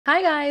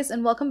Hi guys,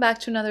 and welcome back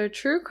to another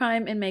true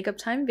crime and makeup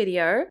time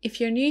video.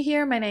 If you're new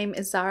here, my name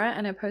is Zara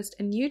and I post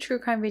a new true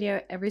crime video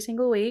every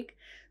single week.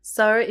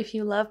 So if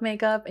you love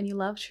makeup and you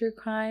love true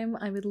crime,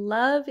 I would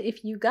love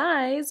if you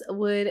guys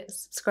would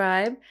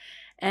subscribe,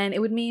 and it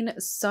would mean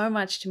so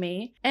much to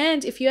me.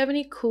 And if you have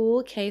any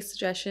cool case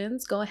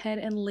suggestions, go ahead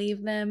and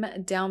leave them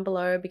down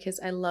below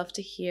because I love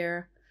to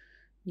hear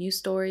new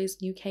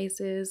stories, new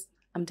cases.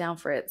 I'm down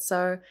for it.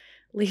 So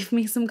leave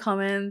me some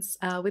comments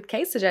with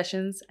case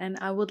suggestions and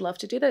I would love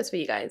to do those for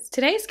you guys.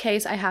 Today's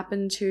case I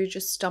happened to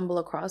just stumble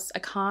across. I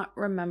can't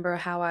remember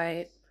how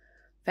I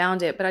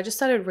found it, but I just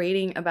started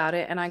reading about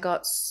it and I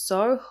got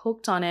so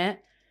hooked on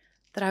it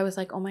that I was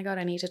like, oh my God,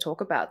 I need to talk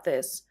about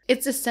this.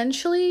 It's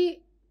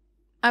essentially,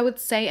 I would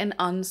say, an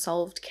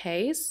unsolved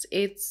case.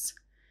 It's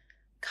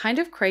kind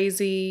of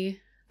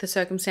crazy, the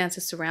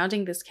circumstances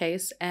surrounding this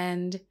case,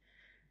 and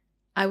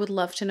I would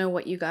love to know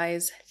what you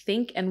guys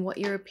think and what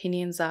your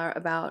opinions are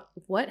about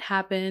what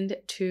happened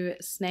to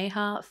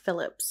Sneha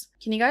Phillips.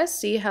 Can you guys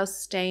see how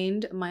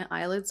stained my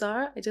eyelids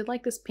are? I did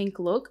like this pink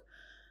look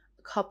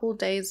a couple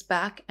days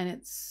back and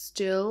it's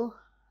still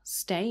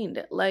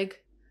stained.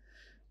 Like,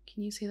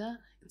 can you see that?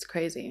 It's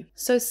crazy.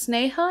 So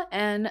Sneha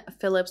Anne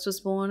Phillips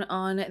was born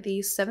on the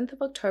 7th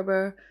of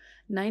October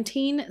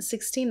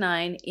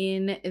 1969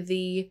 in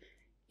the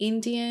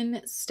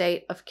Indian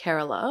state of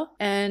Kerala,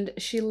 and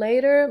she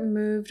later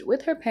moved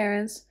with her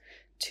parents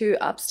to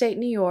upstate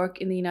New York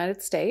in the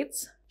United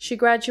States. She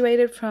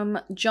graduated from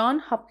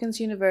Johns Hopkins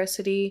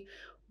University,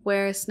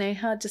 where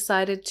Sneha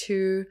decided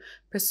to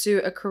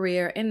pursue a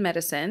career in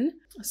medicine.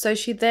 So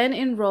she then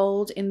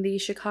enrolled in the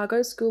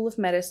Chicago School of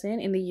Medicine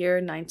in the year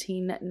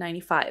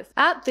 1995.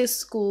 At this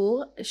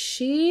school,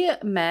 she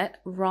met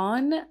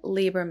Ron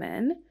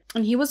Lieberman,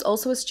 and he was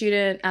also a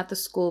student at the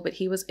school, but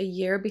he was a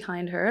year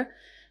behind her.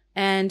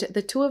 And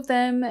the two of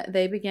them,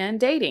 they began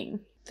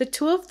dating. The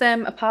two of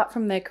them, apart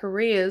from their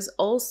careers,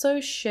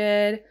 also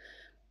shared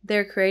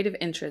their creative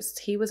interests.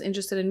 He was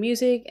interested in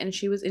music and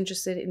she was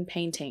interested in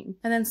painting.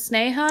 And then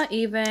Sneha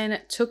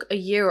even took a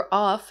year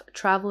off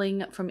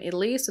traveling from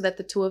Italy so that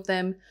the two of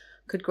them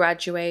could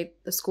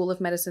graduate the School of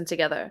Medicine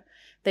together.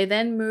 They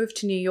then moved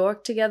to New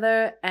York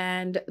together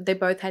and they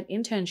both had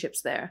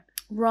internships there.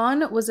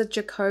 Ron was at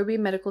Jacobi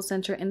Medical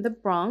Center in the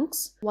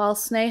Bronx, while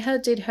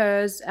Sneha did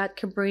hers at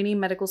Cabrini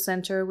Medical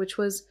Center, which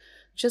was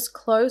just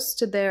close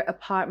to their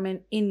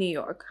apartment in New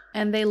York.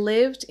 And they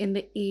lived in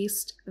the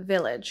East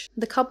Village.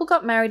 The couple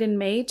got married in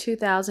May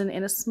 2000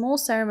 in a small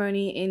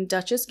ceremony in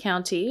Dutchess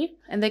County,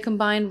 and they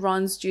combined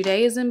Ron's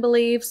Judaism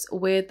beliefs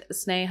with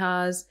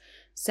Sneha's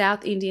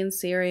South Indian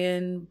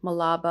Syrian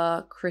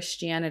Malabar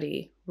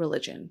Christianity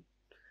religion.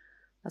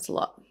 That's a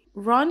lot.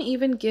 Ron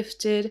even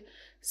gifted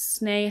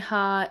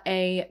Sneha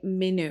a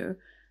minu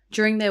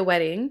during their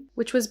wedding,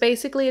 which was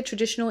basically a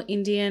traditional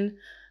Indian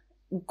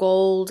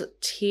gold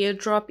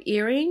teardrop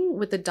earring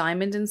with a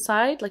diamond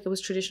inside. Like, it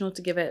was traditional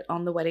to give it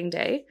on the wedding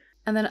day.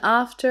 And then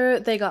after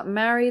they got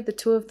married, the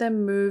two of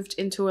them moved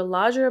into a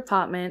larger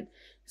apartment,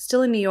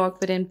 still in New York,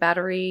 but in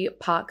Battery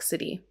Park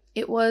City.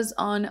 It was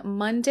on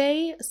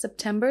Monday,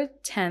 September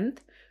 10th,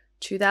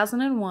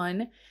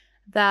 2001,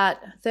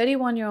 that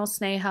 31-year-old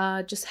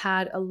Sneha just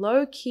had a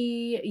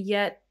low-key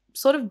yet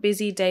sort of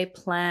busy day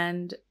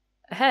planned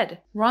ahead.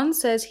 Ron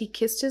says he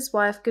kissed his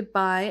wife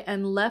goodbye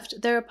and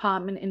left their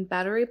apartment in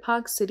Battery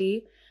Park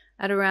City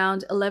at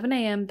around 11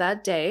 a.m.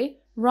 that day.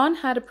 Ron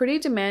had a pretty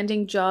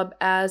demanding job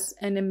as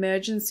an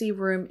emergency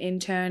room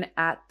intern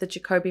at the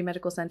Jacobi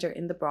Medical Center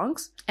in the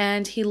Bronx,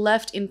 and he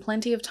left in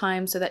plenty of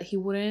time so that he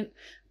wouldn't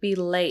be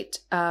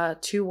late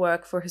to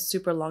work for his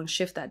super long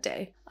shift that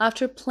day.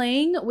 After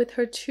playing with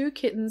her two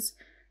kittens,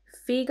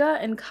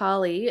 Figa and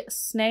Kali,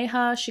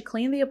 Sneha, she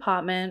cleaned the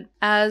apartment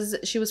as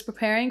she was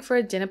preparing for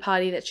a dinner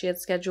party that she had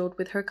scheduled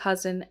with her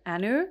cousin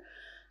Anu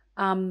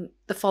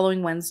the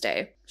following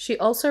Wednesday. She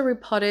also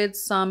repotted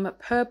some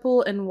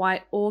purple and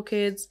white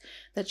orchids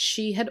that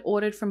she had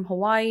ordered from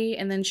Hawaii,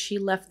 and then she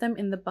left them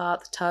in the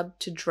bathtub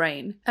to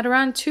drain. At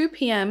around 2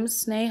 p.m.,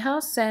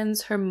 Sneha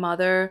sends her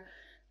mother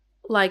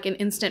like an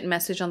instant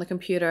message on the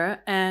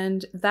computer,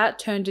 and that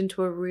turned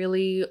into a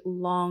really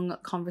long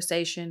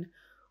conversation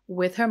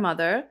with her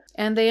mother,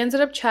 and they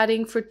ended up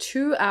chatting for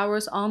 2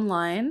 hours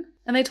online,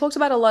 and they talked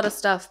about a lot of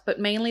stuff, but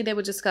mainly they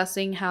were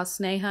discussing how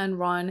Sneha and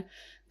Ron,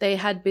 they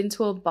had been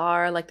to a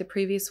bar like the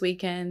previous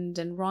weekend,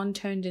 and Ron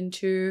turned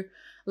into,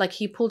 like,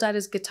 he pulled out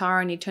his guitar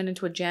and he turned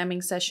into a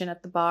jamming session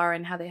at the bar,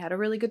 and how they had a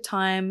really good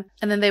time.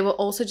 And then they were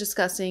also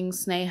discussing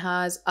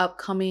Sneha's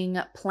upcoming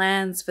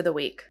plans for the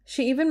week.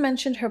 She even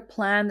mentioned her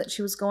plan that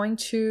she was going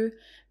to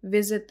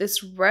visit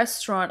this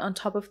restaurant on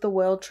top of the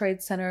World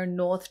Trade Center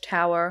North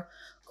Tower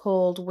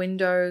called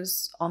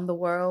Windows on the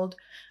World,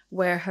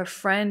 where her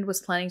friend was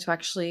planning to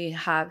actually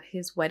have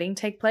his wedding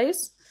take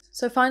place.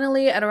 So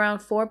finally, at around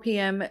 4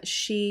 p.m.,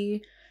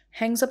 she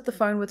hangs up the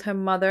phone with her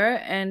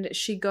mother and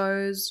she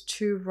goes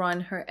to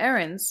run her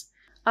errands.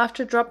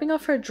 After dropping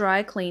off her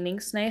dry cleaning,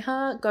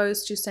 Sneha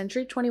goes to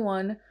Century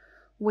 21,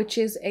 which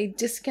is a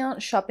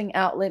discount shopping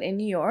outlet in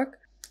New York,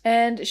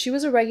 And she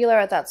was a regular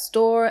at that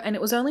store, and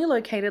it was only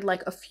located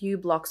like a few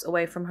blocks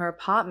away from her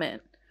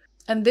apartment.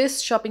 And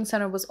this shopping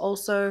center was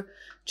also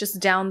just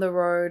down the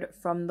road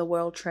from the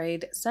World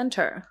Trade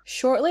Center.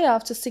 Shortly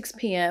after 6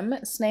 p.m.,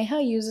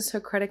 Sneha uses her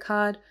credit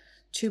card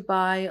to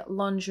buy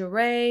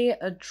lingerie,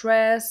 a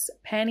dress,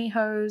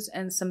 pantyhose,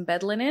 and some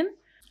bed linen.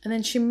 And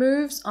then she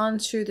moves on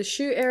to the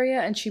shoe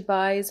area and she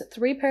buys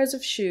 3 pairs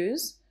of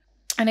shoes.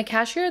 And a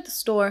cashier at the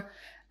store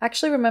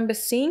actually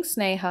remembers seeing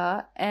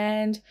Sneha,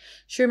 and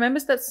she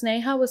remembers that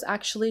Sneha was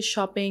actually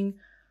shopping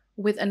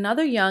with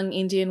another young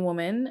Indian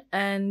woman,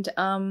 and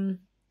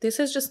this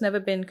has just never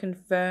been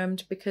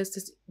confirmed because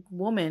this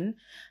woman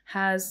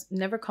has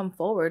never come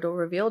forward or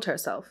revealed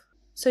herself.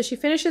 So she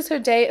finishes her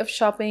day of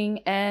shopping,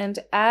 and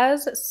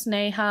as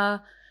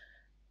Sneha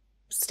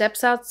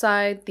steps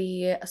outside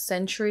the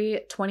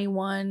Century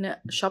 21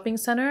 shopping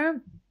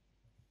center,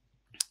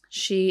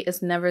 she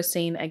is never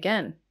seen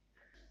again.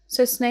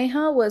 So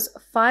Sneha was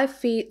 5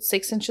 feet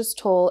 6 inches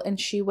tall, and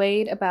she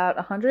weighed about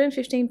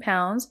 115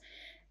 pounds,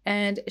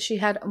 and she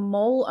had a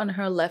mole on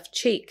her left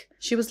cheek.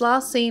 She was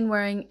last seen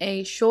wearing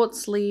a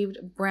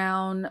short-sleeved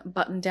brown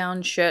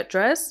button-down shirt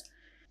dress,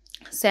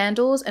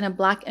 sandals, and a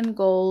black and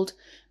gold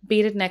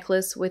beaded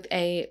necklace with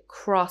a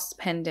cross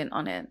pendant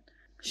on it.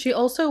 She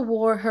also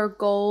wore her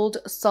gold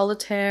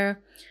solitaire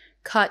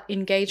cut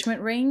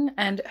engagement ring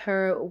and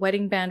her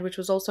wedding band, which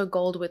was also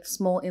gold with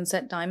small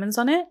inset diamonds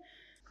on it.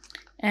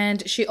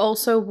 And she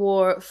also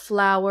wore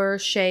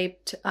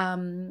flower-shaped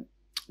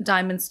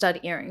diamond stud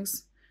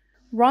earrings.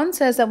 Ron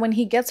says that when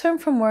he gets home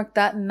from work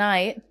that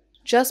night,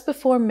 just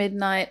before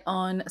midnight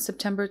on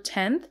September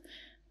 10th,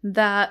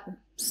 that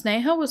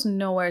Sneha was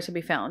nowhere to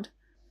be found.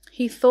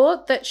 He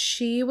thought that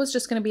she was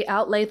just going to be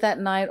out late that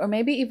night, or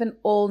maybe even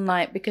all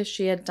night, because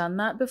she had done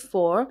that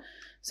before.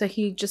 So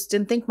he just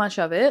didn't think much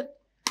of it.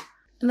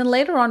 And then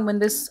later on, when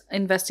this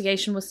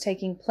investigation was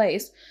taking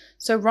place,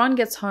 so Ron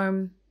gets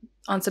home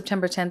on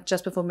September 10th,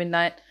 just before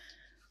midnight,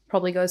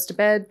 probably goes to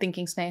bed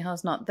thinking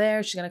Sneha's not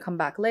there. She's going to come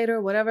back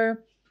later,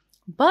 whatever.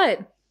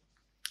 But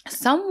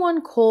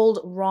someone called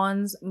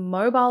Ron's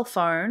mobile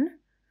phone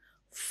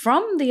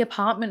from the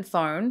apartment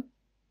phone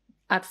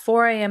at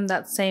 4 a.m.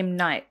 that same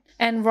night.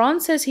 And Ron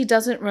says he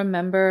doesn't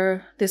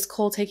remember this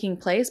call taking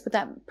place, but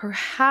that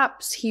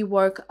perhaps he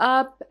woke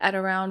up at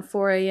around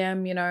 4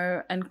 a.m.,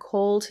 and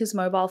called his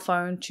mobile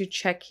phone to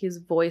check his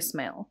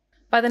voicemail.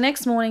 By the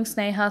next morning,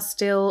 Sneha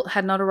still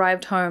had not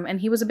arrived home, and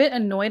he was a bit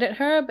annoyed at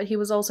her, but he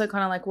was also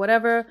kind of like,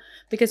 whatever,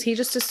 because he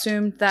just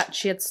assumed that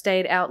she had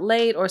stayed out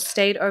late or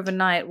stayed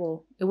overnight.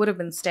 Well, it would have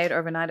been stayed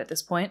overnight at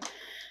this point,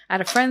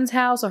 at a friend's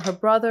house or her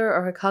brother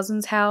or her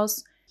cousin's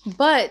house.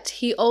 But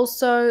he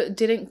also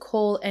didn't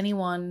call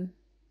anyone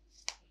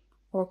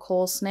or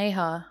call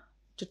Sneha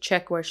to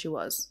check where she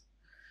was.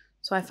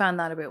 So I found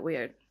that a bit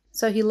weird.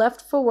 So he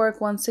left for work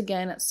once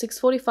again at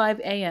 6:45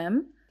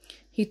 a.m.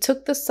 He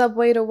took the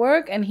subway to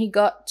work, and he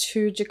got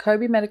to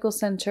Jacobi Medical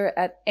Center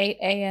at 8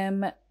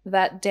 a.m.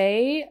 that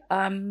day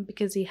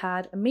because he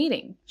had a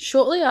meeting.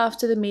 Shortly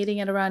after the meeting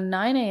at around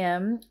 9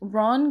 a.m.,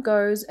 Ron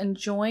goes and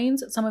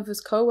joins some of his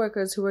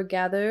co-workers who were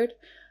gathered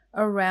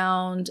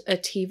around a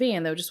TV,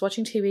 and they were just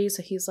watching TV.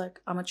 So he's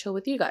like, I'm gonna chill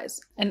with you guys.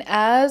 And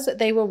as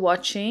they were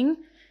watching,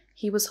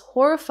 he was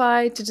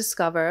horrified to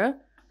discover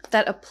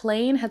that a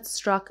plane had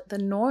struck the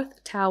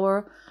North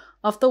Tower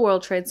of the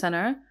World Trade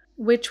Center,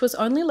 which was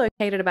only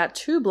located about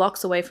 2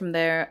 blocks away from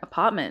their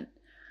apartment.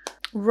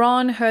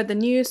 Ron heard the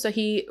news, so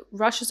he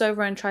rushes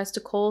over and tries to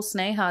call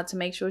Sneha to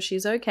make sure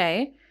she's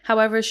okay.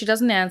 However, she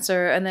doesn't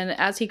answer, and then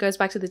as he goes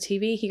back to the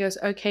TV, he goes,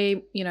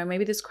 okay,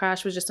 maybe this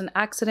crash was just an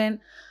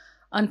accident,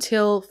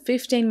 until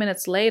 15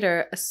 minutes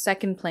later, a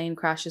second plane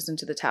crashes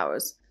into the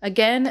towers.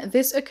 Again,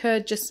 this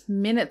occurred just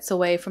minutes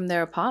away from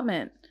their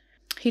apartment.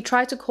 He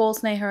tried to call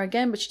Sneha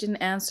again, but she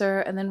didn't answer,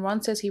 and then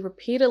Ron says he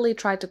repeatedly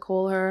tried to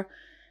call her,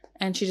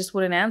 and she just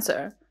wouldn't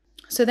answer.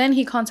 So then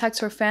he contacts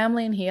her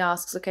family and he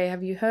asks, okay,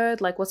 have you heard?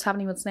 Like, what's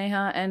happening with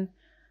Sneha? And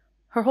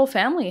her whole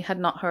family had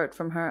not heard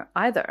from her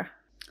either.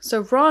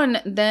 So Ron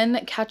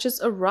then catches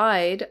a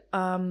ride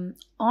on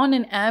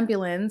an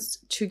ambulance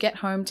to get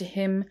home to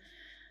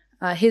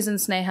his and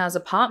Sneha's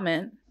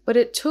apartment. But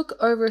it took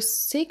over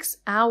 6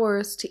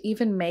 hours to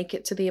even make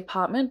it to the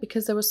apartment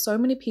because there were so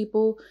many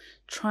people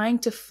trying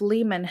to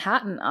flee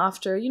Manhattan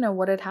after,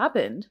 what had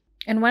happened.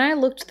 And when I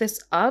looked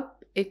this up,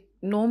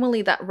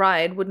 normally that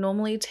ride would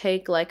normally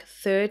take like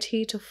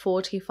 30 to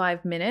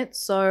 45 minutes.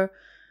 So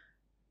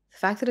the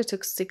fact that it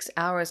took 6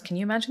 hours, can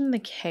you imagine the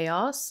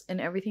chaos and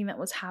everything that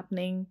was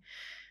happening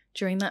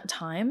during that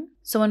time?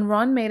 So when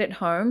Ron made it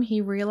home,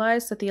 he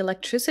realized that the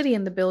electricity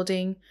in the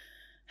building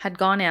had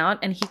gone out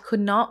and he could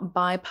not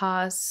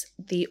bypass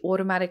the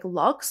automatic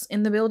locks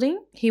in the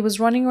building. He was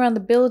running around the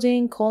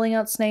building, calling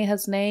out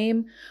Sneha's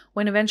name,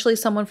 when eventually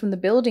someone from the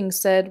building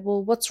said,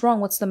 well, what's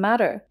wrong? What's the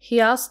matter? He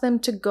asked them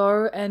to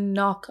go and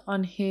knock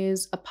on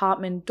his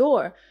apartment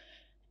door.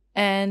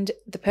 And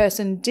the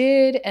person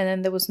did, and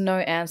then there was no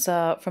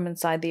answer from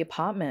inside the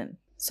apartment.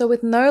 So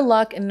with no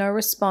luck and no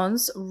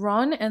response,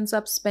 Ron ends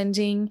up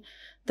spending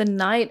the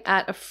night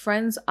at a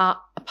friend's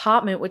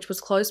apartment, which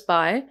was close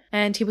by,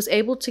 and he was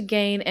able to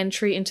gain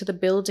entry into the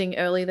building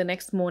early the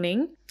next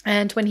morning.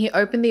 And when he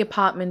opened the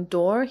apartment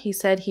door, he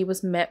said he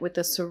was met with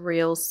a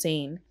surreal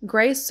scene.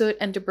 Grey soot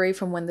and debris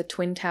from when the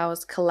Twin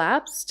Towers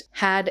collapsed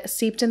had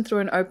seeped in through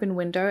an open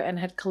window and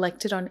had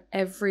collected on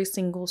every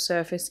single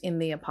surface in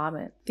the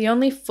apartment. The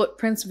only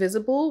footprints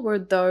visible were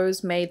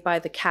those made by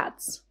the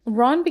cats.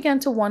 Ron began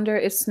to wonder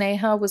if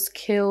Sneha was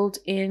killed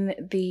in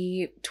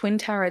the Twin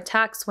Tower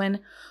attacks when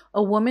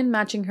a woman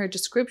matching her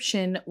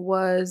description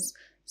was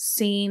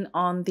seen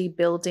on the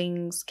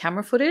building's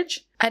camera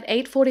footage. At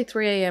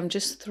 8:43 a.m.,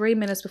 just 3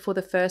 minutes before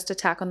the first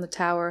attack on the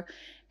tower,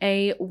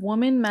 a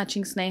woman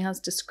matching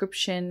Sneha's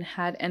description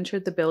had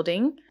entered the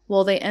building.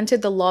 Well, they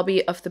entered the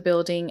lobby of the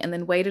building and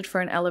then waited for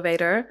an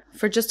elevator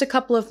for just a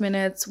couple of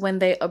minutes when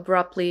they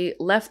abruptly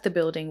left the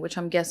building, which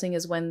I'm guessing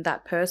is when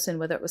that person,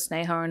 whether it was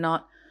Sneha or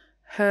not,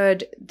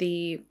 heard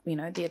the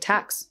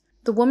attacks.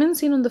 The woman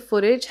seen on the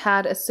footage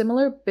had a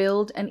similar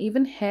build and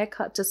even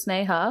haircut to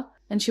Sneha,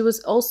 and she was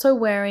also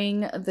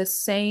wearing the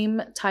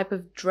same type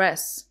of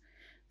dress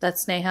that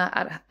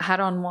Sneha had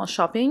on while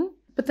shopping.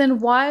 But then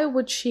why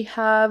would she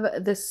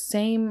have the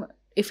same,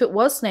 if it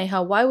was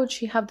Sneha, why would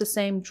she have the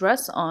same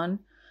dress on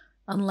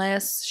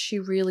unless she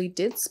really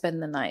did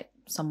spend the night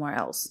somewhere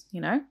else,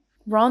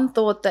 Ron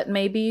thought that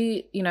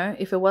maybe,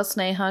 if it was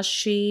Sneha,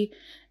 she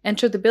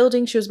entered the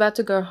building, she was about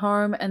to go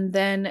home, and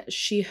then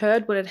she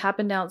heard what had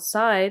happened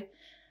outside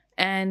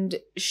and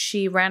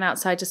she ran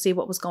outside to see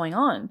what was going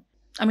on.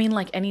 I mean,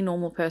 like any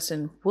normal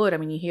person would. I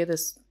mean, you hear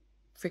this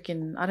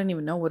freaking, I don't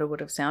even know what it would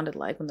have sounded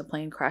like when the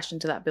plane crashed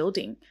into that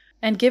building.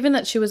 And given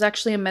that she was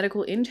actually a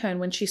medical intern,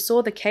 when she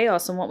saw the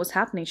chaos and what was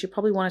happening, she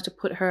probably wanted to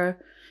put her,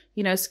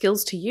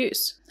 skills to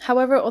use.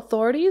 However,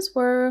 authorities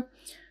were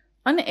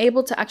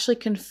unable to actually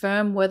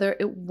confirm whether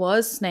it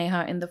was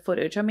Sneha in the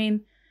footage. I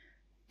mean,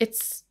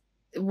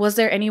 was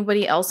there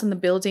anybody else in the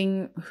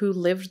building who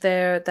lived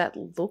there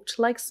that looked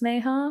like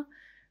Sneha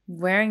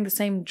wearing the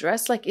same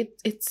dress? Like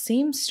it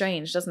seems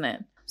strange, doesn't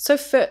it? So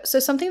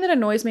something that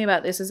annoys me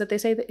about this is that they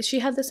say that she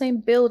had the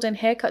same build and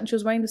haircut and she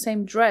was wearing the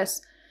same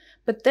dress.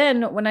 But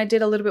then when I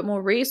did a little bit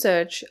more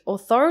research,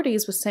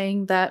 authorities were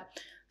saying that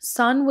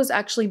sun was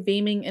actually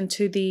beaming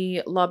into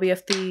the lobby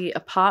of the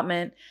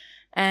apartment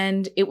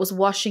and it was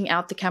washing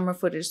out the camera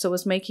footage. So it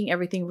was making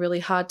everything really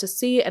hard to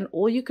see, and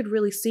all you could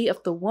really see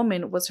of the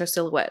woman was her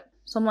silhouette.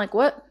 So I'm like,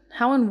 what?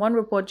 How in one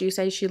report do you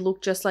say she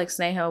looked just like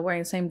Sneha,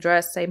 wearing the same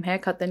dress, same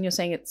haircut, then you're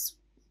saying it's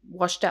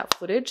washed out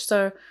footage?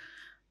 So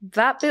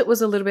that bit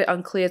was a little bit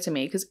unclear to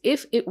me, because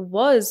if it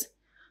was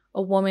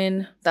a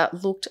woman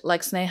that looked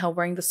like Sneha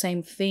wearing the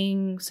same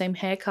thing, same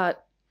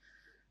haircut,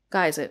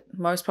 guys, it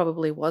most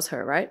probably was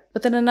her, right?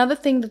 But then another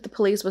thing that the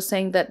police were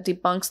saying that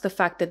debunks the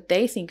fact that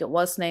they think it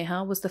was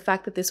Sneha was the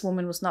fact that this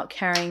woman was not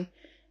carrying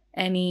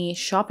any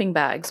shopping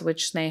bags,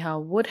 which Sneha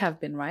would have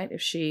been, right?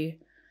 If she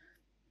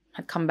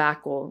had come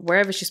back or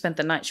wherever she spent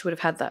the night, she would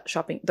have had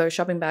those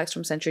shopping bags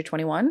from Century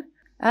 21.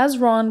 As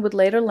Ron would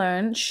later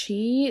learn,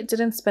 she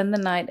didn't spend the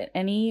night at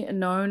any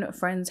known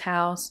friend's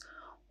house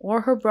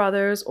or her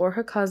brothers or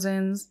her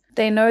cousins.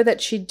 They know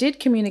that she did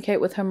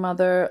communicate with her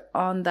mother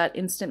on that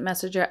instant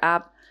messenger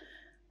app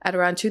at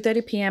around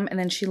 2:30 p.m. and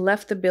then she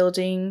left the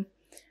building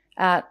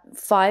at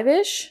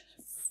 5-ish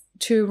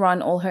to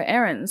run all her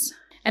errands.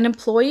 An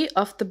employee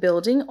of the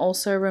building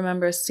also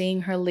remembers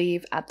seeing her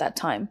leave at that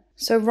time.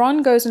 So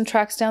Ron goes and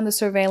tracks down the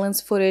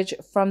surveillance footage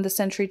from the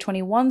Century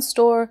 21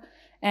 store,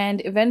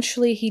 and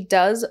eventually he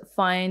does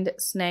find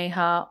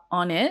Sneha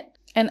on it.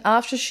 And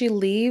after she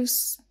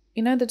leaves,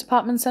 the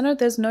department center,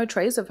 there's no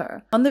trace of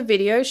her. On the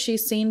video,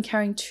 she's seen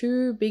carrying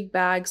 2 big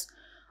bags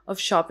of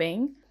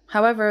shopping.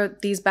 However,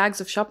 these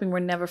bags of shopping were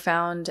never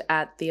found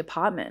at the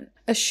apartment.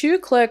 A shoe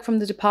clerk from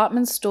the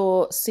department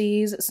store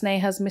sees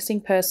Sneha's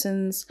missing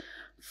persons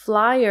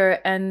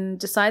flyer and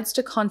decides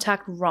to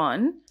contact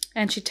Ron,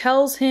 and she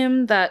tells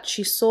him that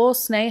she saw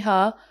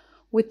Sneha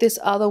with this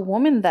other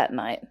woman that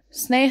night.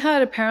 Sneha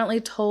had apparently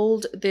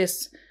told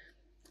this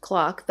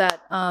clerk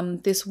that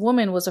this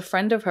woman was a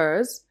friend of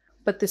hers,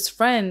 but this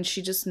friend,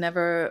 she just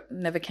never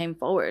came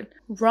forward.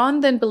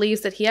 Ron then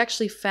believes that he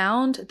actually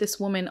found this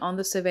woman on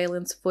the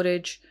surveillance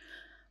footage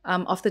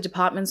of the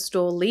department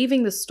store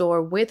leaving the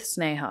store with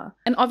Sneha.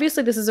 And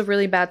obviously this is a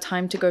really bad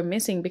time to go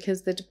missing,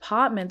 because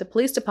the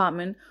police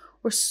department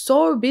were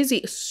so busy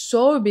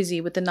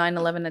with the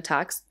 9/11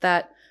 attacks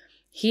that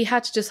he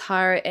had to just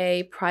hire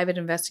a private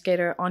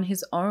investigator on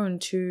his own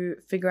to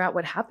figure out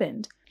what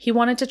happened. He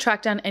wanted to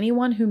track down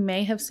anyone who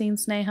may have seen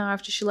Sneha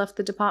after she left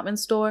the department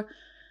store,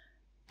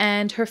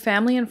 and her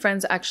family and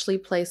friends actually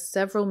placed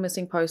several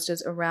missing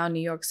posters around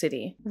New York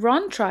City.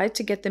 Ron tried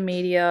to get the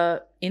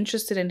media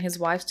interested in his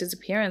wife's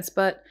disappearance,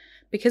 but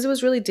because it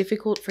was really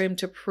difficult for him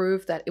to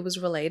prove that it was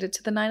related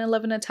to the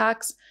 9/11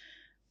 attacks,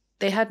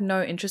 they had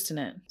no interest in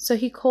it. So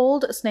he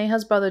called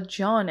Sneha's brother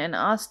John and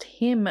asked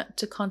him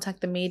to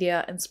contact the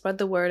media and spread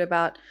the word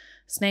about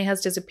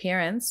Sneha's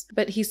disappearance.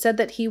 But he said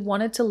that he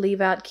wanted to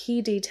leave out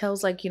key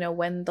details like,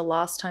 when the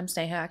last time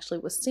Sneha actually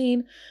was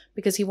seen,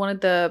 because he wanted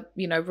the,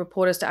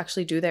 reporters to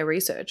actually do their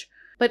research.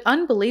 But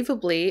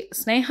unbelievably,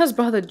 Sneha's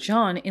brother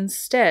John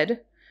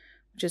instead,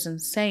 which is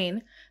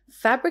insane,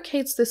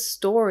 fabricates this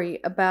story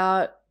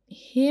about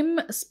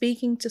him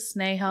speaking to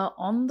Sneha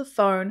on the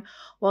phone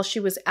while she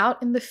was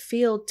out in the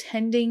field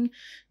tending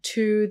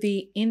to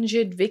the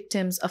injured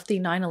victims of the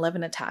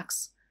 9/11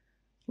 attacks.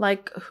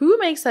 Like, who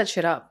makes that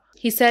shit up?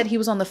 He said he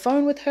was on the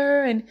phone with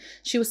her and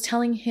she was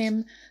telling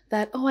him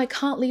that, oh, I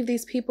can't leave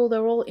these people,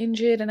 they're all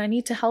injured and I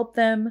need to help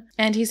them.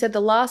 And he said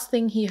the last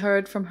thing he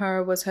heard from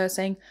her was her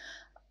saying,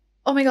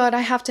 oh my God, I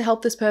have to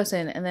help this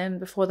person. And then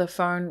before the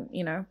phone,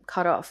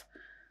 cut off.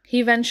 He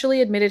eventually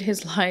admitted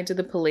his lie to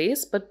the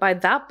police, but by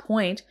that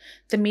point,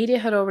 the media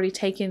had already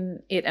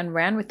taken it and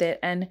ran with it.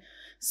 And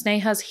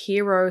Sneha's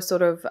hero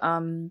sort of,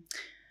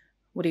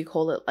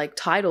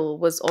 title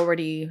was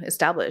already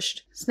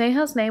established.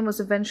 Sneha's name was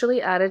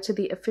eventually added to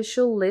the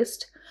official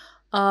list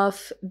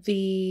of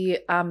the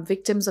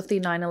victims of the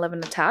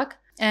 9/11 attack.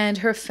 And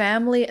her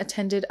family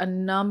attended a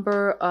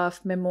number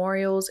of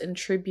memorials and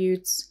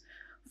tributes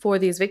for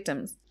these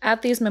victims.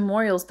 At these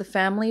memorials, the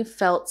family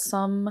felt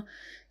some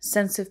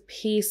sense of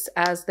peace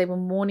as they were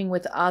mourning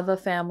with other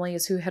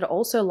families who had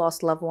also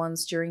lost loved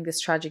ones during this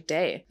tragic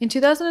day. In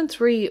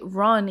 2003,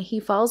 Ron, he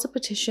files a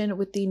petition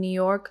with the New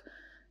York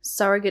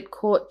Surrogate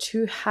Court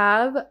to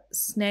have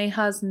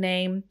Sneha's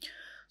name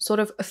sort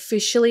of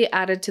officially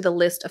added to the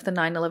list of the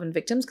 9/11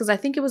 victims, because I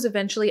think it was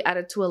eventually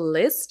added to a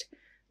list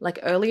like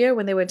earlier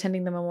when they were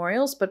attending the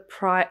memorials, but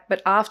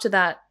after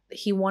that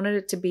he wanted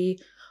it to be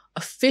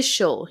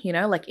official,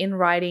 like in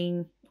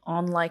writing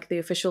on like the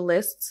official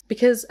lists,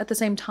 because at the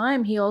same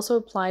time he also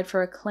applied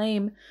for a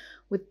claim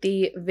with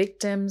the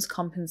Victims'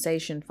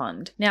 Compensation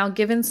Fund. Now,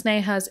 given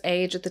Sneha's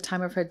age at the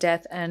time of her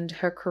death and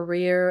her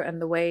career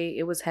and the way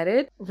it was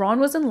headed,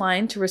 Ron was in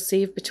line to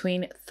receive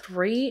between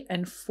 $3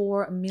 and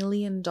 $4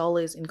 million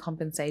in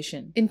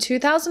compensation. In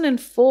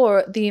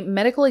 2004, the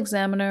medical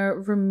examiner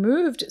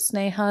removed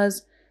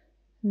Sneha's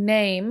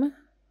name,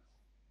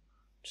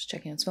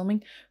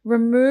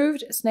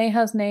 removed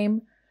Sneha's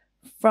name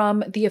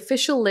from the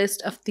official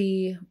list of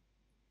the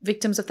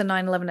victims of the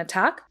 9/11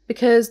 attack,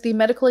 because the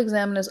medical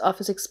examiner's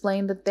office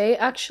explained that they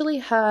actually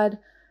had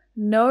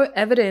no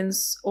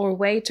evidence or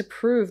way to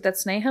prove that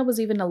Sneha was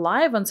even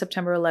alive on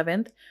September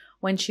 11th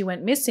when she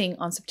went missing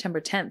on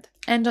September 10th.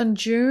 And on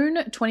June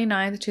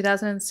 29th,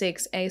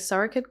 2006, a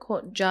surrogate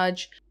court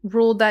judge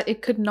ruled that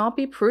it could not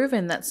be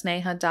proven that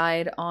Sneha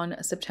died on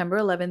September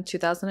 11th,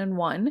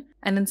 2001,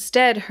 and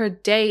instead her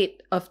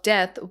date of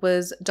death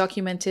was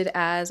documented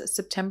as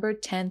September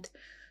 10th,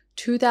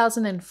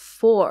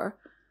 2004,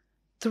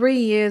 3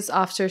 years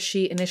after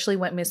she initially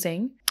went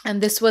missing,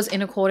 and this was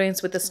in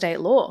accordance with the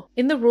state law.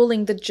 In the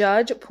ruling, the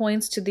judge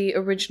points to the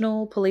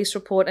original police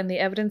report and the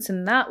evidence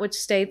in that, which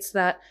states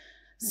that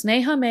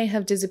Sneha may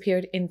have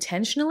disappeared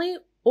intentionally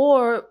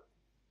or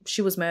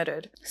she was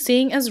murdered.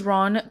 Seeing as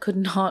Ron could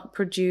not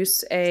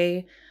produce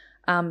a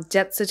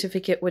death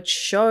certificate which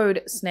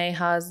showed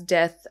Sneha's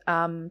death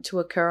to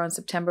occur on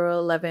September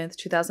 11th,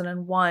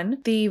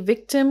 2001, the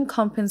Victim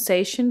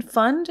Compensation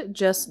Fund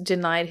just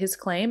denied his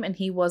claim and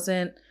he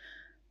wasn't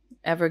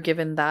ever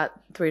given that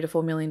 $3 to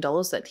 $4 million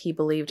that he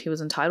believed he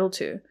was entitled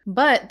to.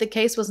 But the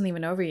case wasn't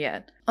even over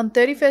yet. On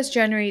 31st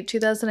January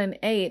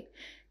 2008,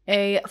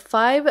 a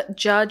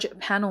 5-judge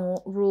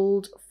panel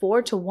ruled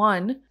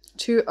 4-1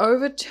 to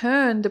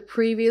overturn the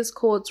previous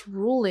court's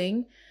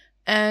ruling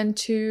and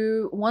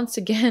to once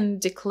again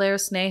declare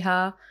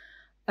Sneha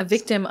a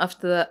victim of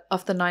the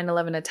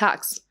 9/11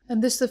 attacks.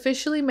 And this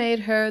officially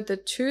made her the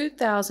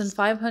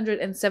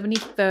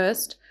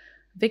 2,571st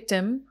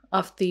victim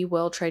of the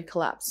World Trade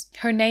collapse.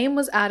 Her name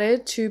was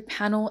added to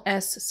Panel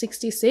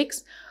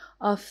S66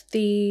 of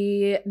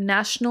the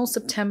National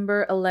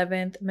September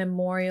 11th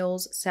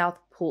Memorials South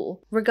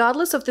Pool.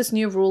 Regardless of this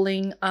new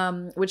ruling,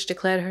 which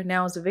declared her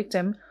now as a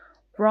victim,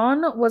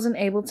 Ron wasn't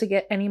able to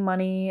get any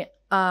money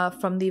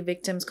from the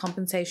Victims'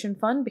 Compensation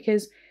Fund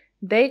because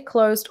they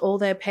closed all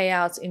their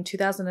payouts in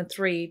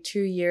 2003,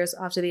 2 years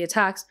after the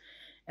attacks,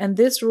 and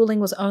this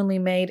ruling was only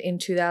made in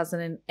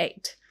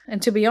 2008. And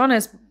to be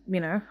honest,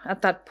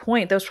 at that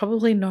point, there was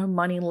probably no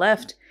money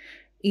left,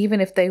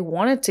 even if they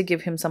wanted to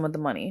give him some of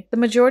the money.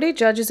 The majority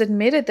judges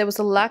admitted there was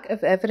a lack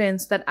of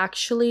evidence that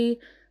actually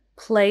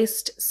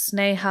placed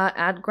Sneha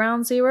at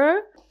ground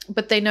zero,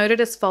 but they noted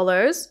as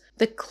follows: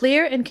 the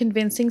clear and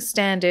convincing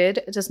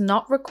standard does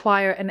not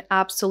require an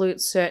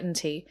absolute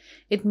certainty.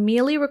 It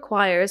merely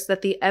requires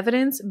that the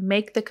evidence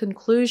make the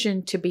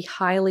conclusion to be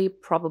highly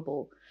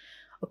probable.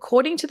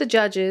 According to the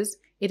judges,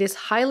 it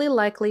is highly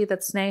likely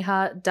that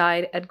Sneha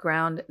died at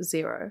ground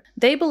zero.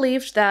 They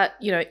believed that,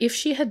 if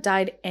she had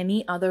died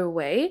any other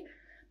way,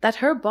 that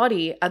her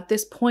body at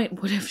this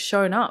point would have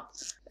shown up.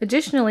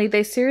 Additionally,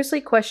 they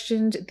seriously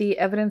questioned the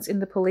evidence in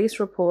the police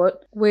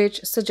report,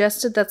 which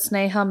suggested that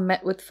Sneha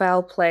met with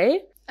foul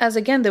play, as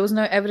again, there was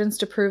no evidence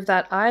to prove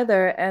that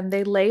either, and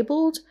they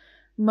labeled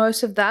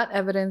most of that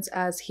evidence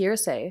as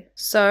hearsay.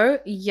 So,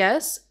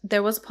 yes,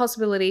 there was a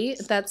possibility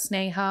that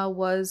Sneha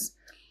was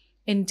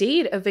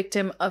indeed a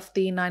victim of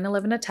the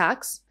 9/11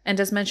 attacks. And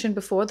as mentioned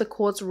before, the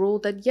courts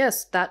ruled that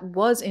yes, that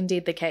was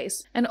indeed the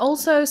case. And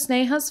also,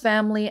 Sneha's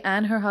family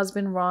and her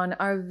husband Ron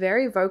are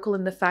very vocal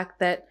in the fact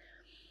that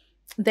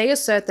they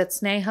assert that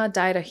Sneha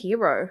died a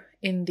hero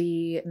in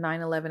the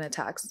 9/11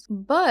 attacks.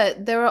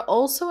 But there are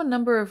also a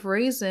number of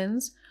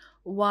reasons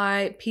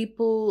why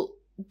people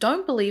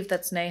don't believe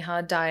that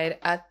Sneha died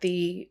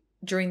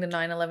during the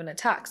 9/11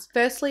 attacks.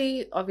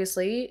 Firstly,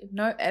 obviously,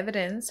 no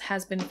evidence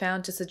has been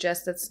found to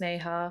suggest that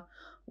Sneha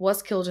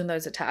was killed in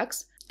those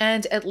attacks.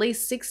 And at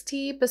least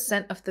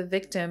 60% of the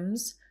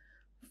victims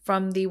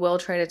from the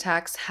World Trade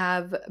attacks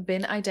have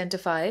been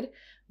identified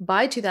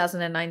by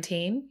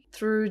 2019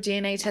 through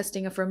DNA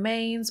testing of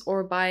remains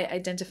or by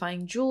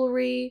identifying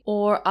jewelry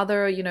or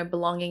other,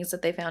 belongings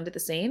that they found at the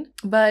scene.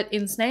 But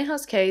in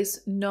Sneha's case,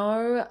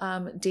 no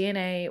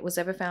DNA was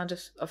ever found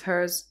of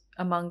hers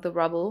among the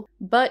rubble.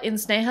 But in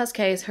Sneha's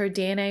case, her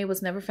DNA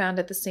was never found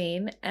at the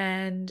scene,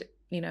 and,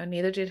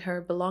 neither did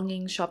her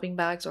belongings, shopping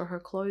bags, or her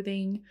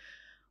clothing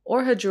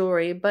or her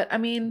jewelry. But I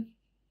mean,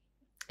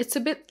 it's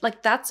a bit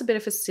like, that's a bit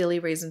of a silly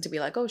reason to be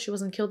like, oh, she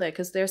wasn't killed there,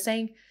 because they're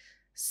saying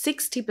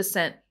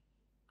 60%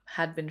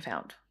 had been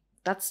found.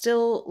 That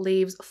still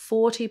leaves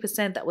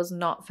 40% that was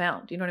not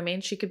found. You know what I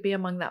mean? She could be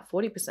among that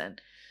 40%.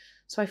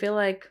 So I feel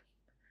like,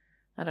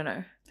 I don't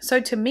know. So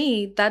to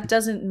me, that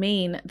doesn't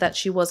mean that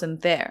she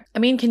wasn't there. I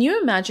mean, can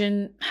you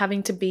imagine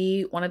having to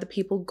be one of the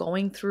people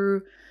going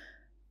through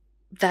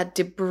that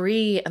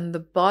debris and the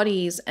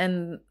bodies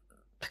and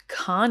the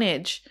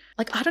carnage?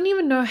 Like, I don't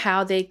even know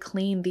how they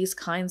clean these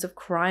kinds of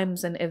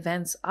crimes and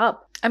events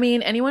up. I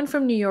mean, anyone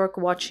from New York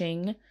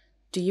watching,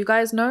 do you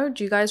guys know?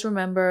 Do you guys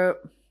remember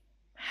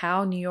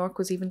how New York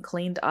was even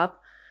cleaned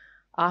up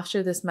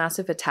after this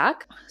massive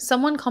attack?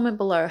 Someone comment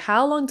below,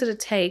 how long did it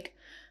take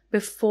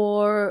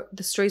before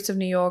the streets of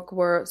New York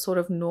were sort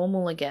of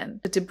normal again?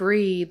 The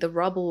debris, the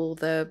rubble,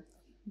 the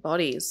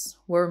bodies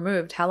were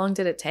removed. How long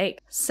did it take?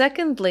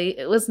 Secondly,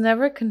 it was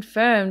never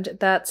confirmed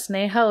that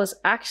Sneha was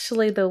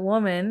actually the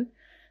woman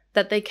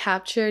that they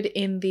captured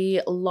in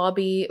the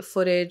lobby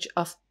footage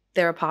of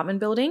their apartment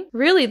building.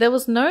 Really, there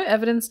was no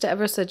evidence to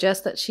ever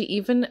suggest that she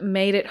even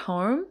made it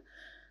home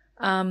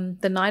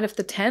the night of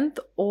the 10th,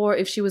 or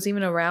if she was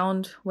even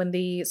around when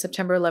the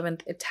September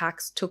 11th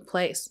attacks took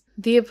place.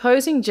 The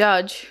opposing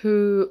judge,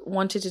 who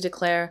wanted to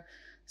declare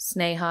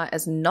Sneha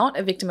as not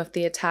a victim of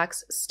the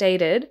attacks,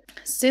 stated,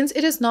 "Since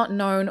it is not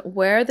known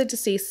where the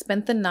deceased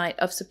spent the night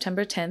of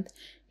September 10th,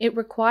 it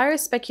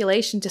requires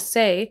speculation to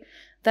say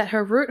that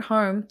her route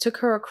home took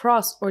her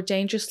across or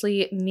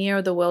dangerously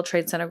near the World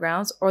Trade Center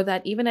grounds, or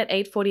that even at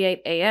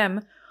 8:48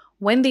 a.m.,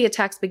 when the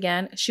attacks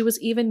began, she was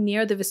even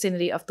near the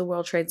vicinity of the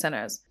World Trade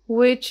Centers."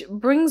 Which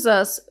brings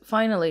us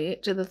finally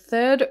to the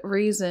third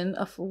reason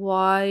of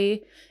why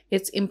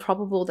it's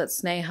improbable that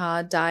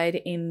Sneha died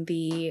in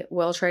the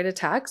World Trade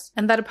attacks.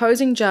 And that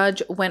opposing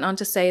judge went on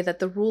to say that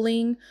the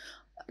ruling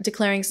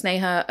declaring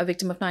Sneha a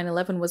victim of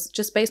 9/11 was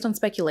just based on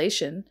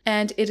speculation.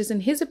 And it is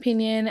in his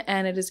opinion,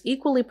 and it is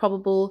equally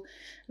probable,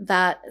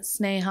 that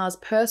Sneha's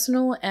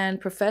personal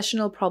and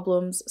professional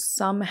problems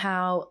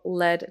somehow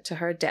led to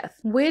her death.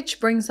 Which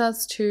brings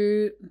us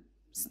to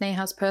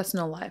Sneha's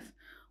personal life.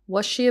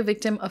 Was she a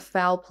victim of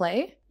foul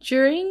play?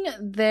 During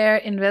their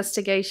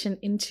investigation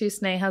into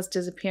Sneha's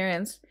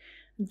disappearance,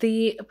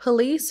 the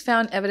police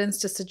found evidence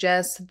to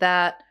suggest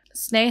that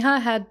Sneha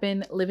had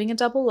been living a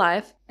double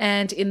life,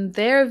 and in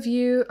their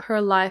view, her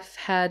life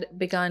had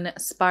begun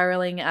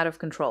spiraling out of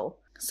control.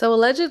 So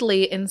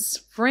allegedly, in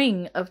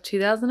spring of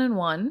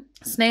 2001,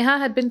 Sneha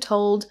had been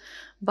told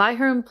by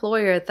her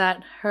employer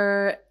that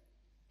her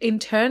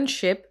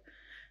internship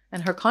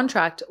and her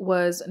contract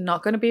was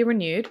not going to be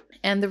renewed.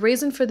 And the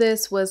reason for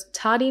this was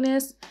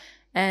tardiness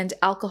and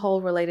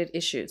alcohol-related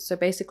issues. So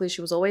basically,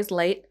 she was always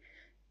late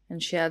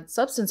and she had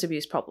substance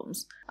abuse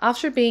problems.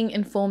 After being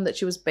informed that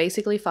she was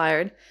basically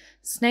fired,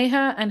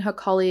 Sneha and her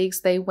colleagues,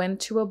 they went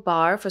to a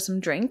bar for some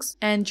drinks.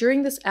 And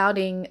during this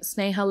outing,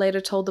 Sneha later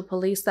told the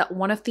police that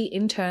one of the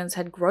interns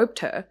had groped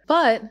her.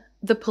 But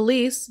the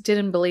police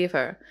didn't believe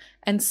her.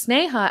 And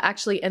Sneha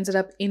actually ended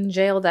up in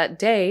jail that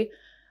day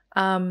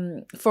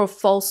for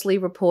falsely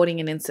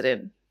reporting an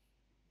incident.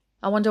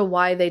 I wonder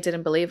why they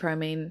didn't believe her. I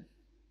mean,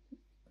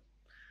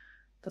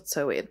 that's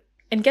so weird.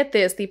 And get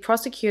this, the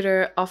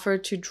prosecutor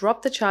offered to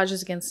drop the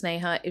charges against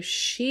Sneha if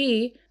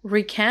she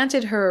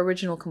recanted her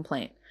original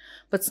complaint.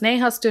 But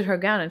Sneha stood her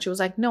ground and she was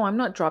like, no, I'm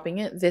not dropping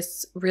it.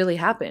 This really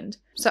happened.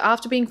 So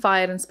after being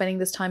fired and spending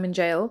this time in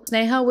jail,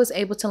 Sneha was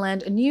able to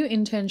land a new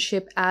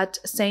internship at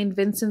St.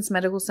 Vincent's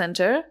Medical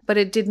Center, but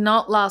it did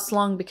not last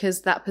long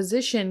because that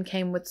position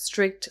came with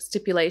strict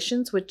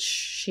stipulations, which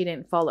she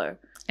didn't follow.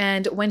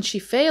 And when she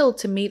failed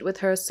to meet with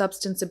her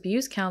substance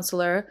abuse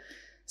counselor,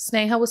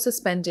 Sneha was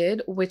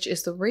suspended, which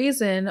is the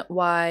reason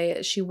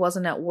why she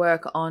wasn't at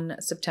work on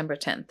September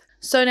 10th.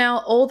 So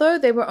now, although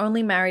they were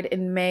only married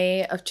in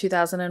May of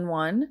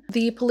 2001,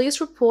 the police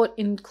report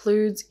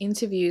includes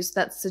interviews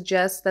that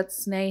suggest that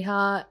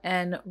Sneha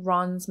and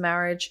Ron's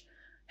marriage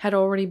had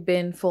already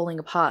been falling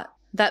apart.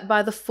 that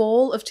by the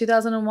fall of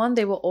 2001,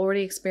 they were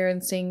already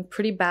experiencing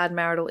pretty bad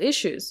marital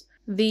issues.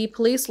 The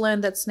police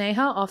learned that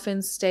Sneha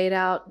often stayed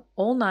out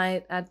all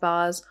night at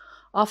bars,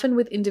 often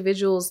with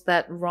individuals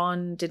that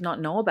Ron did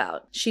not know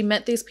about. She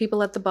met these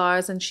people at the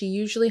bars and she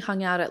usually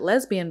hung out at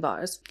lesbian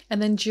bars.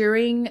 And then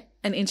during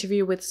an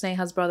interview with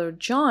Sneha's brother,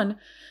 John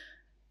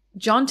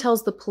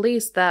tells the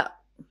police that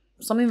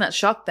something that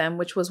shocked them,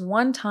 which was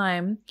one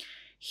time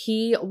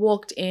he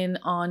walked in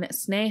on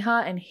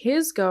Sneha and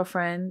his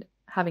girlfriend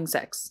having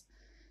sex.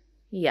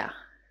 Yeah.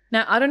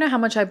 Now, I don't know how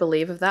much I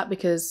believe of that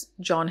because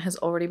John has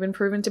already been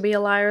proven to be a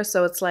liar.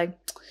 So it's like,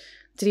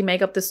 did he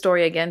make up this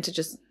story again to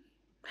just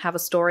have a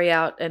story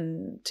out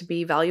and to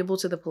be valuable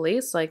to the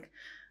police? Like,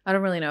 I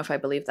don't really know if I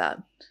believe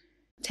that.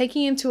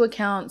 Taking into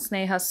account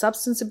Sneha's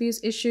substance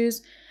abuse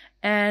issues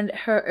and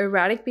her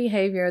erratic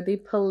behavior, the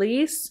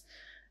police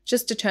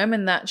just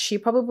determined that she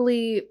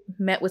probably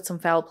met with some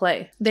foul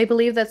play. They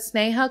believe that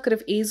Sneha could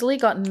have easily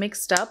gotten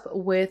mixed up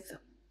with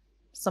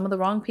some of the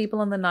wrong people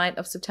on the night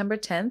of September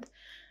 10th,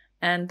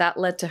 and that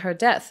led to her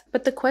death.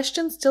 But the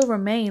question still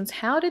remains,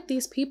 how did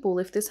these people,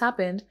 if this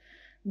happened,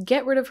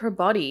 get rid of her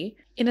body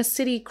in a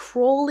city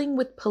crawling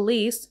with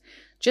police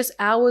just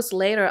hours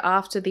later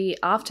after the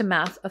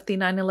aftermath of the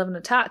 9/11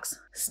 attacks?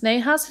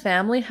 Sneha's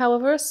family,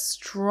 however,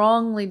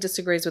 strongly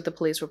disagrees with the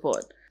police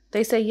report.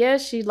 They say, yeah,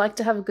 she'd like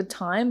to have a good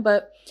time,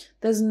 but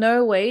there's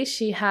no way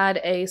she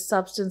had a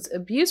substance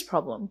abuse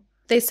problem.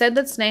 They said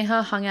that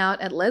Sneha hung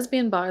out at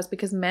lesbian bars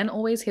because men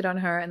always hit on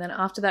her, and then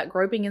after that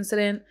groping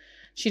incident,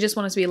 she just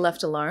wanted to be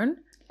left alone.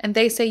 And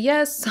they say,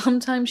 yes,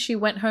 sometimes she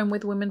went home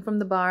with women from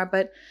the bar,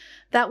 but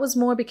that was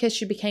more because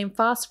she became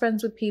fast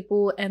friends with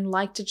people and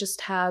liked to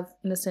just have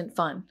innocent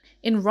fun.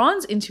 In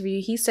Ron's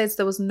interview, he says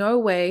there was no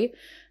way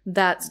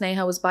that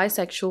Sneha was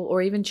bisexual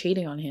or even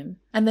cheating on him.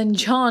 And then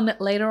John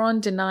later on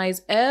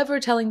denies ever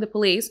telling the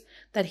police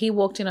that he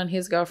walked in on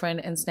his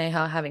girlfriend and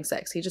Sneha having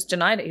sex. He just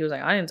denied it. He was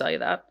like, I didn't tell you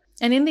that.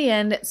 And in the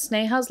end,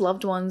 Sneha's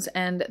loved ones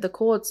and the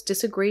courts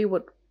disagree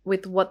with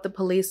what the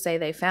police say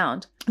they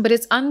found. But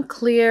it's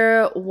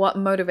unclear what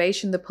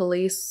motivation the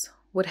police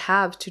would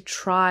have to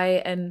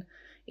try and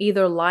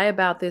either lie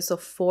about this or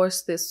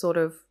force this sort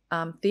of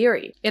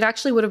theory. It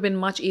actually would have been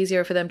much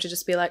easier for them to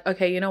just be like,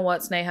 okay, you know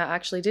what, Sneha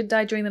actually did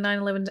die during the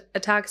 9/11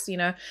 attacks,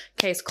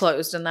 case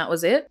closed, and that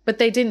was it. But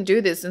they didn't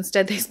do this.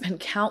 Instead, they spent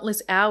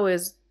countless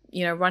hours,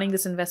 running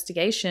this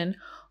investigation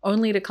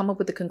only to come up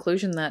with the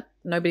conclusion that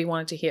nobody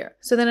wanted to hear.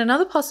 So then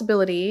another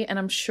possibility, and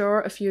I'm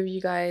sure a few of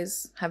you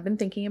guys have been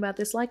thinking about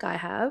this like I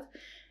have,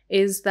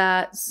 is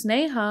that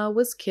Sneha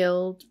was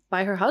killed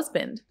by her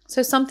husband.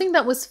 So something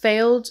that was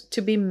failed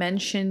to be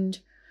mentioned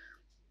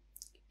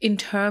in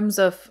terms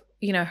of,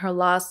 her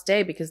last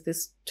day, because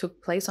this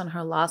took place on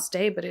her last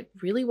day, but it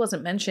really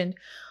wasn't mentioned,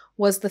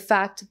 was the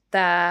fact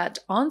that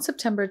on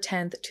September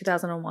 10th,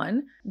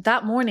 2001,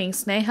 that morning,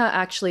 Sneha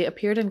actually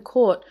appeared in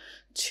court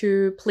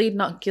to plead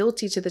not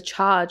guilty to the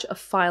charge of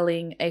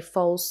filing a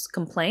false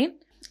complaint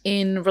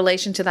in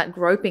relation to that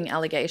groping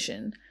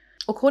allegation.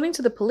 According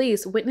to the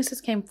police, witnesses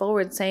came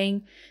forward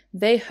saying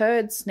they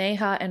heard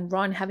Sneha and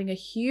Ron having a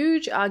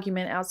huge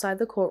argument outside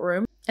the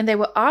courtroom, and they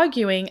were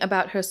arguing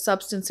about her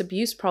substance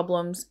abuse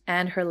problems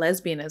and her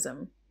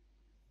lesbianism.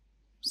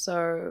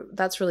 So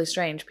that's really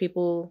strange.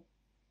 People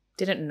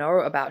didn't know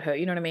about her,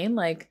 you know what I mean?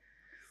 Like,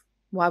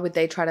 why would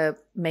they try to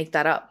make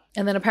that up?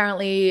 And then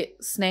apparently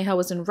Sneha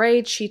was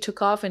enraged, she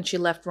took off and she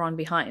left Ron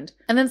behind.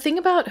 And then the thing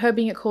about her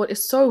being at court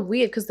is so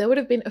weird because there would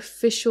have been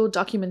official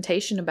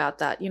documentation about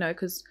that,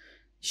 because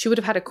she would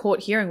have had a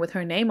court hearing with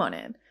her name on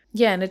it.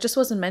 Yeah, and it just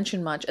wasn't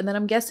mentioned much. And then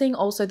I'm guessing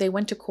also they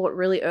went to court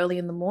really early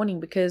in the morning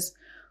because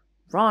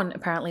Ron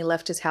apparently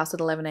left his house at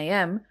 11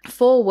 a.m.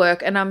 for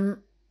work. And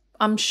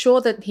I'm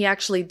sure that he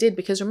actually did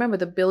because remember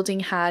the building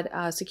had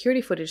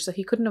security footage, so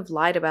he couldn't have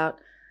lied about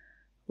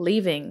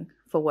leaving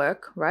for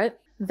work, right?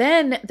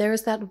 Then there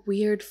is that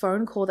weird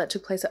phone call that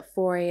took place at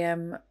 4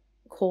 a.m.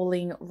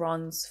 calling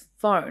Ron's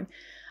phone.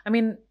 I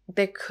mean,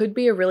 there could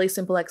be a really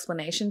simple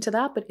explanation to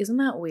that, but isn't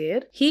that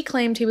weird? He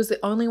claimed he was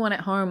the only one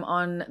at home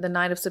on the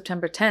night of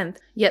September 10th,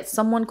 yet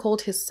someone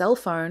called his cell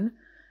phone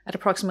at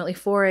approximately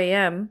 4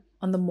 a.m.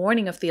 on the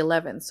morning of the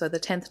 11th, so the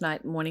 10th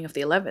night, morning of the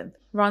 11th.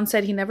 Ron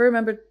said he never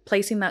remembered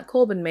placing that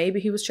call, but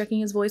maybe he was checking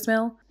his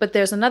voicemail. But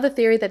there's another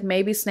theory that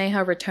maybe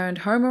Sneha returned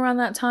home around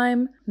that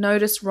time,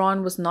 noticed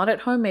Ron was not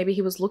at home, maybe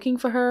he was looking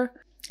for her,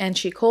 and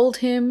she called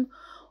him.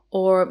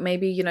 Or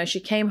maybe,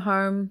 she came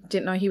home,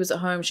 didn't know he was at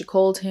home, she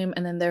called him,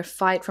 and then their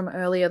fight from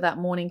earlier that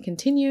morning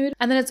continued.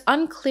 And then it's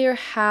unclear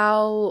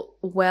how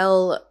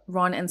well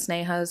Ron and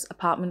Sneha's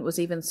apartment was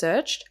even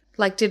searched.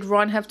 Like, did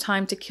Ron have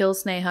time to kill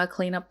Sneha,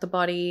 clean up the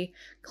body,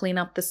 clean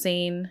up the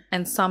scene,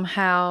 and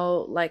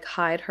somehow,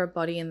 hide her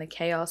body in the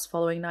chaos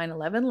following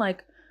 9/11?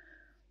 Like,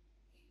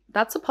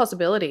 that's a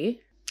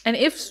possibility. And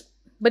if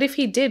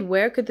he did,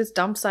 where could this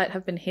dump site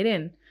have been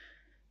hidden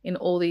in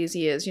all these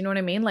years? You know what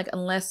I mean? Like,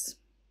 unless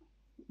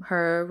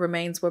her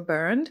remains were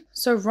burned.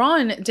 So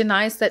Ron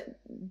denies that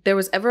there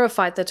was ever a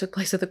fight that took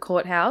place at the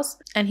courthouse,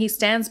 and he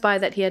stands by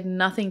that he had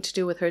nothing to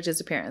do with her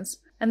disappearance.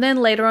 And then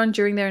later on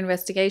during their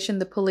investigation,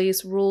 the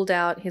police ruled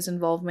out his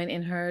involvement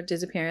in her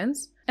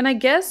disappearance. And I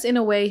guess in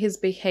a way his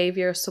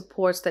behavior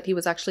supports that he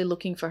was actually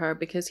looking for her,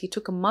 because he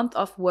took a month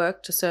off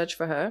work to search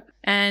for her.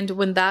 And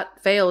when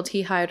that failed,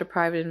 he hired a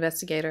private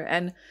investigator.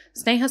 And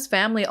Sneha's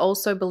family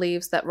also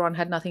believes that Ron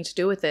had nothing to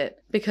do with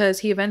it, because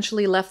he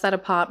eventually left that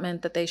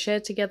apartment that they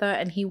shared together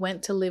and he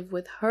went to live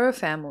with her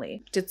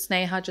family. Did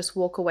Sneha just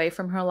walk away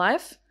from her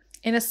life?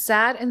 In a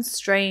sad and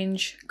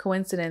strange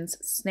coincidence,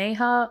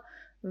 Sneha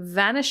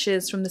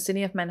vanishes from the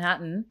city of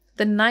Manhattan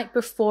the night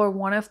before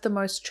one of the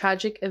most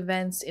tragic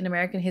events in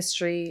American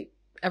history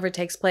ever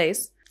takes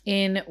place,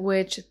 in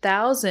which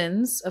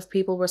thousands of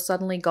people were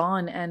suddenly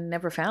gone and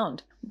never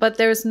found. But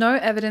there is no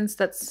evidence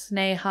that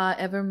Sneha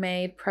ever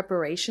made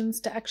preparations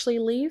to actually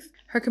leave.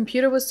 Her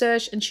computer was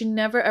searched and she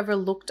never ever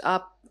looked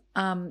up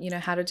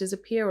how to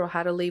disappear or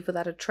how to leave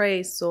without a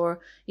trace, or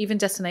even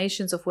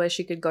destinations of where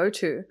she could go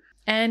to.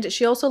 And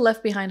she also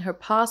left behind her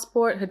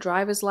passport, her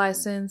driver's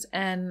license,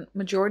 and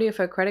majority of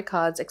her credit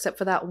cards, except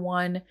for that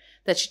one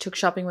that she took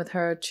shopping with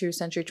her to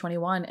Century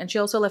 21. And she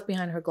also left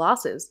behind her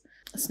glasses.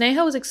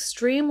 Sneha was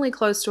extremely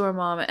close to her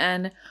mom,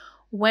 and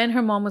when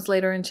her mom was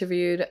later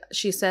interviewed,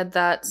 she said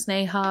that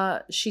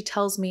Sneha, she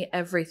tells me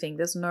everything.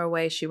 There's no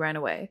way she ran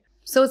away.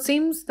 So it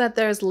seems that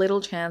there's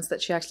little chance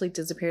that she actually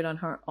disappeared on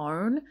her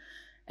own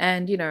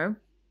and,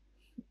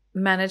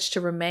 managed to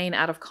remain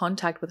out of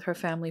contact with her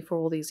family for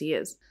all these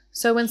years.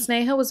 So when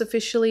Sneha was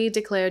officially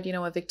declared,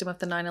 a victim of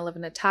the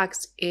 9/11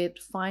 attacks, it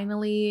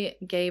finally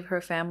gave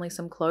her family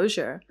some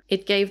closure.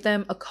 It gave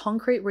them a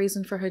concrete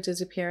reason for her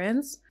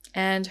disappearance,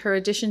 and her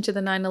addition to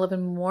the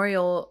 9/11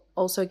 memorial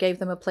also gave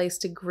them a place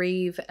to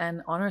grieve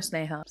and honor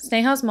Sneha.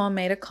 Sneha's mom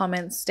made a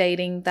comment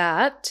stating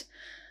that,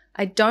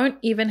 "I don't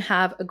even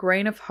have a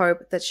grain of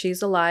hope that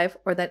she's alive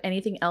or that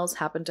anything else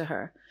happened to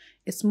her.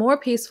 It's more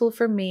peaceful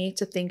for me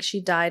to think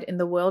she died in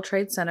the World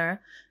Trade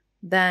Center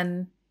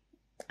than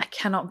I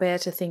cannot bear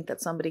to think that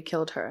somebody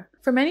killed her."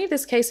 For many,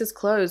 this case is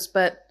closed,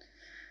 but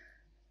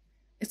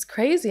it's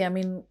crazy. I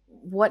mean,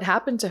 what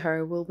happened to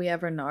her? Will we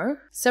ever know?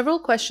 Several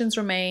questions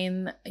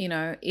remain,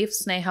 if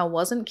Sneha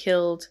wasn't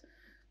killed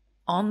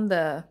on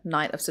the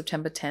night of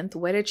September 10th,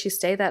 where did she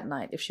stay that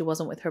night if she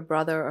wasn't with her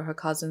brother or her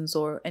cousins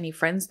or any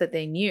friends that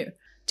they knew?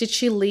 Did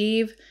she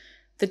leave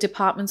the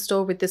department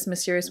store with this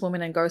mysterious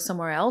woman and go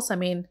somewhere else? I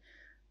mean,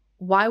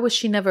 why was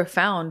she never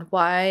found?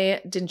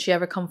 Why didn't she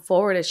ever come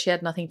forward as she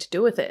had nothing to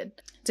do with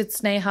it? Did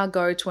Sneha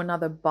go to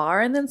another bar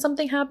and then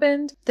something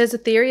happened? There's a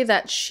theory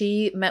that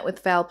she met with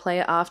foul play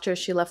after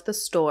she left the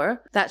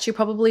store, that she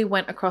probably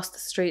went across the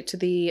street to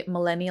the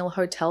Millennial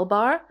Hotel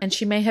bar, and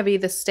she may have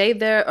either stayed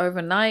there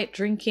overnight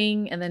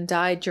drinking and then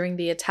died during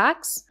the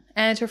attacks.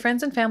 And her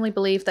friends and family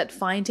believe that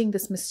finding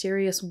this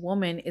mysterious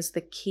woman is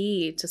the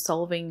key to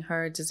solving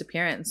her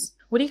disappearance.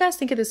 What do you guys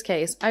think of this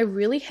case? I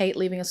really hate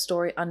leaving a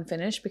story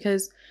unfinished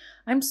because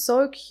I'm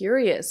so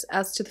curious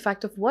as to the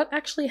fact of what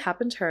actually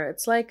happened to her.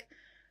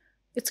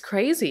 It's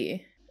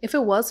crazy. If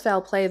it was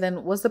foul play,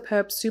 then was the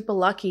perp super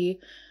lucky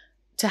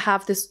to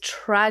have this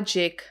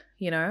tragic,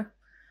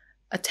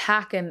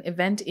 attack and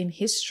event in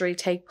history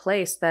take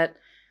place, that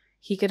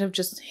he could have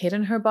just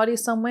hidden her body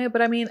somewhere?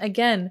 But I mean,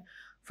 again,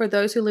 for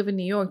those who live in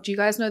New York, do you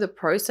guys know the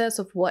process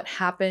of what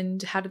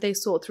happened? How did they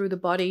sort through the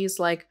bodies?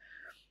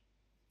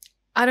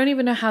 I don't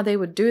even know how they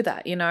would do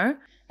that,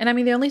 And I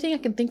mean, the only thing I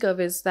can think of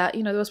is that,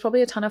 there was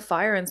probably a ton of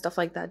fire and stuff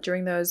like that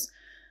during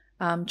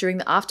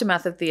the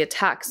aftermath of the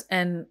attacks.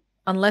 And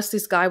unless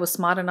this guy was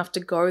smart enough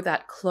to go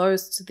that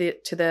close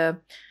to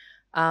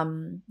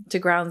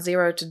ground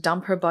zero to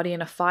dump her body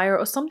in a fire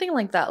or something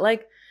like that.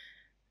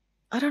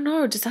 I don't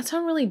know. Does that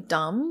sound really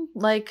dumb?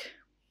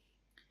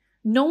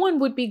 No one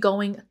would be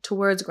going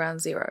towards ground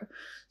zero.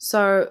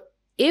 So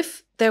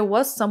if there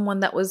was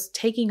someone that was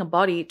taking a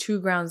body to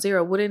ground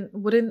zero,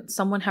 wouldn't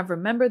someone have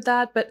remembered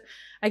that? But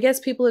I guess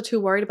people are too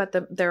worried about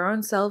their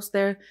own selves.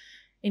 They're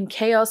in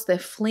chaos. They're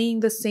fleeing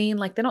the scene.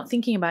 They're not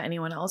thinking about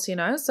anyone else,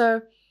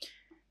 So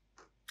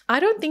I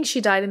don't think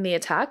she died in the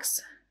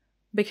attacks,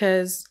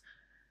 because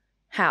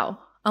how?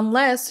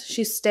 Unless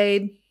she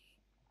stayed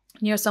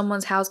near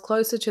someone's house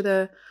closer to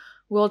the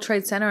World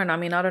Trade Center. And I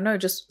mean, I don't know,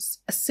 just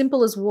as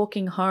simple as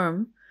walking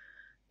home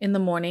in the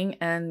morning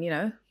and,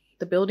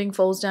 the building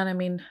falls down. I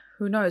mean,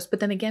 who knows? But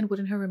then again,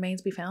 wouldn't her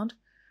remains be found?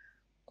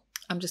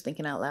 I'm just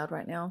thinking out loud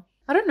right now.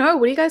 I don't know.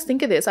 What do you guys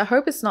think of this? I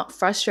hope it's not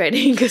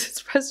frustrating, because it's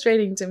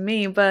frustrating to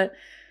me. But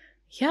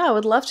yeah, I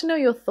would love to know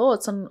your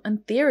thoughts on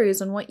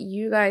theories on what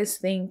you guys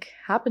think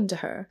happened to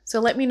her. So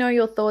let me know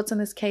your thoughts on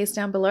this case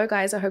down below,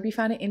 guys. I hope you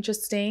found it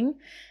interesting.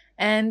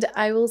 And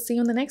I will see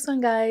you in the next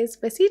one, guys.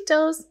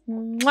 Besitos.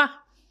 Mwah.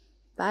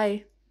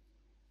 Bye.